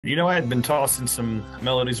I had been tossing some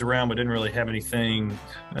melodies around, but didn't really have anything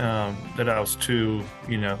that I was too,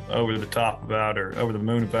 over the top about or over the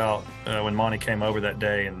moon about when Monty came over that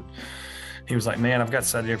day. And he was like, "Man, I've got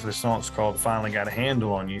this idea for the song. It's called Finally Got a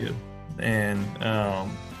Handle on You." And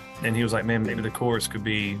he was like, "Man, maybe the chorus could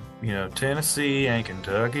be, Tennessee ain't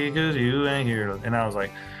Kentucky because you ain't here." And I was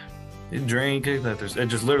like, "Drink it." It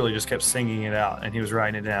just literally just kept singing it out. And he was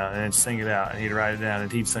writing it down and then sing it out. And he'd write it down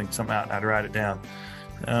and he'd sing something out and I'd write it down.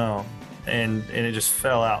 um, and it just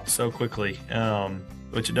fell out so quickly,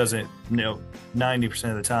 which it doesn't.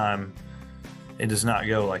 90% of the time, it does not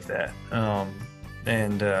go like that.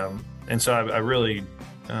 And so I really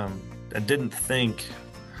I didn't think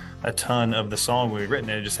a ton of the song we had written.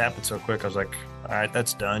 It just happened so quick. I was like, "All right,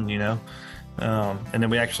 that's done." And then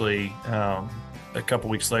we actually a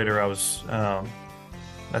couple weeks later, I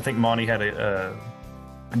think Monty had a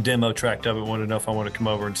demo tracked of it, wanted to know if I wanted to come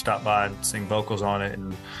over and stop by and sing vocals on it.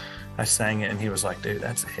 And I sang it and he was like, "Dude,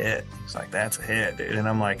 that's a hit." He's like, "That's a hit, dude." And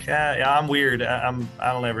I'm like, "Yeah, I'm weird. I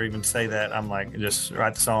don't ever even say that. I'm like, just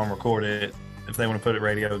write the song, record it. If they want to put it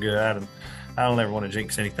radio, good." I don't ever want to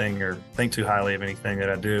jinx anything or think too highly of anything that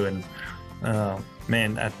I do. And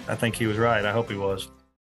man, I think he was right. I hope he was.